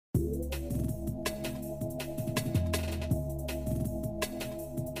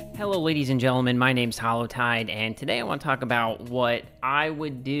Hello ladies and gentlemen, my name's HoloTide, and today I want to talk about what I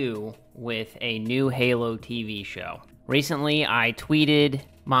would do with a new Halo TV show. Recently, I tweeted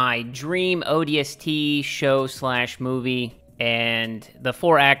my dream ODST show / movie, and the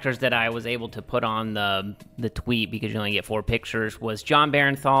 4 actors that I was able to put on the tweet, because you only get 4 pictures, was Jon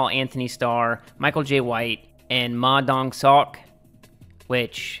Bernthal, Anthony Starr, Michael J. White, and Ma Dong-seok,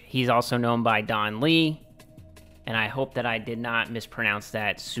 which he's also known by Don Lee. And I hope that I did not mispronounce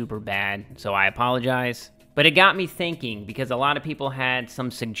that super bad, so I apologize. But it got me thinking, because a lot of people had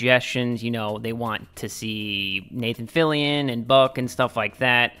some suggestions, you know, they want to see Nathan Fillion and Buck and stuff like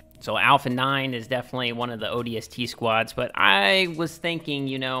that. So Alpha 9 is definitely one of the ODST squads, but I was thinking,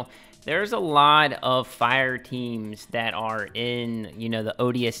 you know, there's a lot of fire teams that are in, you know, the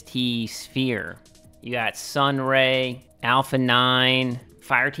ODST sphere. You got Sunray, Alpha 9,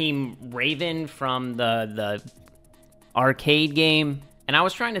 Fire Team Raven from the arcade game, and I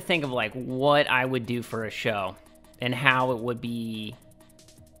was trying to think of like what I would do for a show and how it would be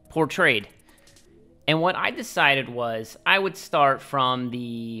portrayed. And what I decided was I would start from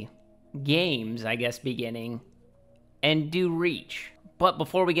the games, I guess, beginning, and do Reach. But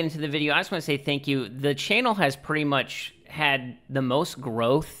before we get into the video, I just want to say thank you. The channel has pretty much had the most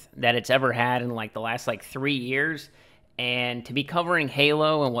growth that it's ever had in like the last 3 years. And to be covering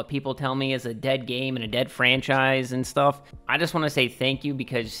Halo and what people tell me is a dead game and a dead franchise and stuff, I just want to say thank you,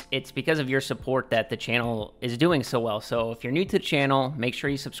 because it's because of your support that the channel is doing so well. So if you're new to the channel, make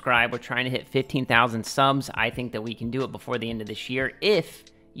sure you subscribe. We're trying to hit 15,000 subs. I think that we can do it before the end of this year if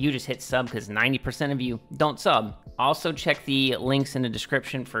you just hit sub, because 90% of you don't sub. Also check the links in the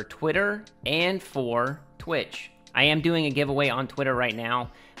description for Twitter and for Twitch. I am doing a giveaway on Twitter right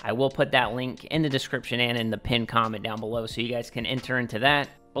now. I will put that link in the description and in the pinned comment down below so you guys can enter into that.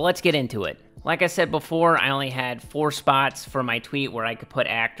 But let's get into it. Like I said before, I only had 4 spots for my tweet where I could put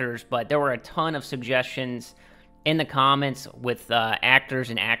actors, but there were a ton of suggestions in the comments with actors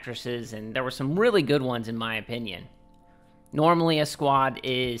and actresses, and there were some really good ones in my opinion. Normally a squad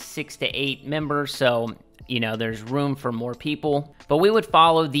is 6 to 8 members, so you know there's room for more people. But we would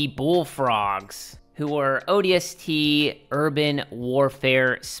follow the Bullfrogs, who are ODST Urban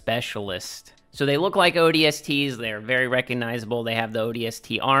Warfare Specialists. So they look like ODSTs, they're very recognizable, they have the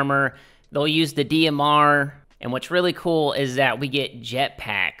ODST armor, they'll use the DMR, and what's really cool is that we get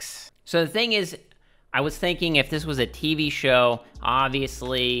jetpacks. So the thing is, I was thinking if this was a TV show,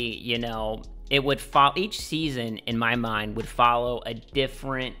 obviously, you know, it would follow, each season in my mind would follow a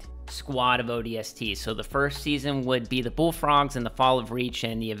different squad of ODSTs. So the first season would be the Bullfrogs and the fall of Reach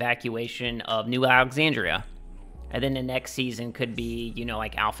and the evacuation of New Alexandria. And then the next season could be, you know,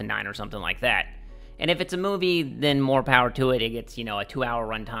 like Alpha 9 or something like that. And if it's a movie, then more power to it. It gets, you know, a 2-hour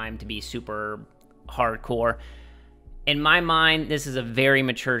runtime to be super hardcore. In my mind, this is a very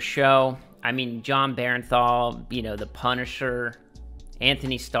mature show. I mean, Jon Bernthal, you know, the Punisher,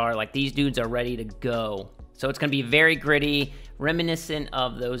 Anthony Starr, like these dudes are ready to go. So it's going to be very gritty, reminiscent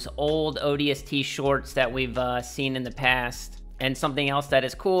of those old ODST shorts that we've seen in the past. And something else that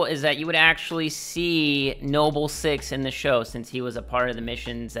is cool is that you would actually see Noble 6 in the show, since he was a part of the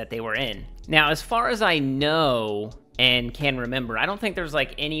missions that they were in. Now, as far as I know and can remember, I don't think there's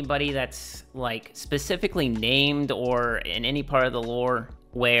like anybody that's like specifically named or in any part of the lore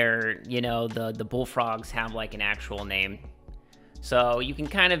where, you know, the Bullfrogs have like an actual name. So you can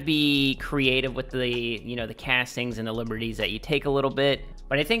kind of be creative with the, you know, the castings and the liberties that you take a little bit.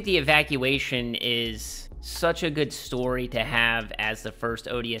 But I think the evacuation is such a good story to have as the first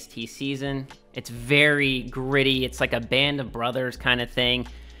ODST season. It's very gritty. It's like a band of brothers kind of thing.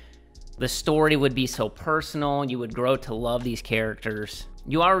 The story would be so personal. You would grow to love these characters.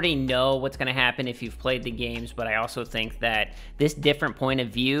 You already know what's going to happen if you've played the games, but I also think that this different point of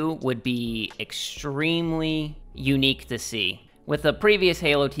view would be extremely unique to see. With the previous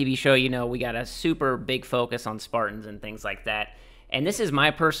Halo TV show, you know, we got a super big focus on Spartans and things like that. And this is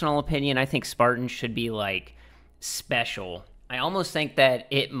my personal opinion. I think Spartans should be, like, special. I almost think that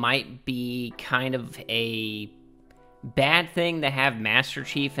it might be kind of a bad thing to have Master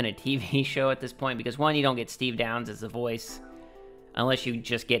Chief in a TV show at this point, because, one, you don't get Steve Downes as the voice, unless you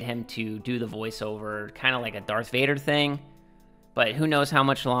just get him to do the voiceover, kind of like a Darth Vader thing. But who knows how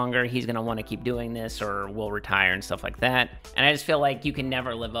much longer he's going to want to keep doing this, or will retire and stuff like that. And I just feel like you can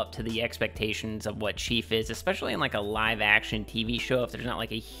never live up to the expectations of what Chief is, especially in like a live action TV show if there's not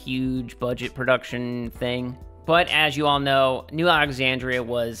like a huge budget production thing. But as you all know, New Alexandria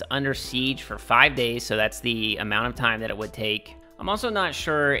was under siege for 5 days, so that's the amount of time that it would take. I'm also not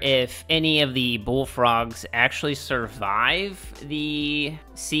sure if any of the Bullfrogs actually survive the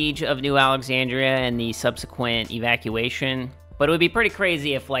siege of New Alexandria and the subsequent evacuation. But it would be pretty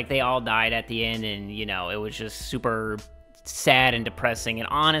crazy if, like, they all died at the end and, you know, it was just super sad and depressing. And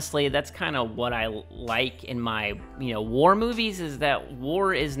honestly, that's kind of what I like in my, you know, war movies, is that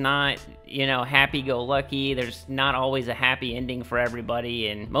war is not, you know, happy-go-lucky. There's not always a happy ending for everybody,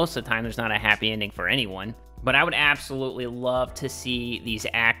 and most of the time there's not a happy ending for anyone. But I would absolutely love to see these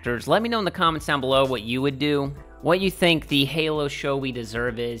actors. Let me know in the comments down below what you would do. What you think the Halo show we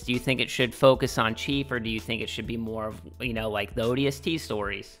deserve is. Do you think it should focus on Chief, or do you think it should be more of, you know, like the ODST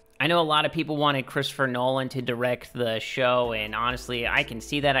stories? I know a lot of people wanted Christopher Nolan to direct the show, and honestly, I can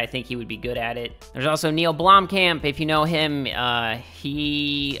see that. I think he would be good at it. There's also Neil Blomkamp. If you know him,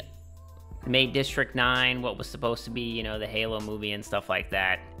 he made District 9, what was supposed to be, you know, the Halo movie and stuff like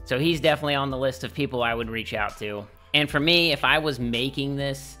that. So he's definitely on the list of people I would reach out to. And for me, if I was making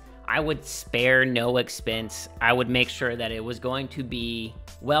this, I would spare no expense. I would make sure that it was going to be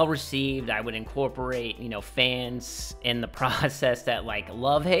well received. I would incorporate, you know, fans in the process that, like,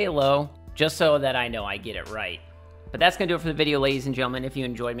 love Halo, just so that I know I get it right. But that's gonna do it for the video, ladies and gentlemen. If you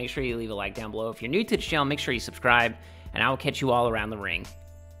enjoyed, make sure you leave a like down below. If you're new to the channel, make sure you subscribe, and I will catch you all around the ring.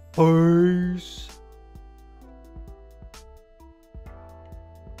 Peace.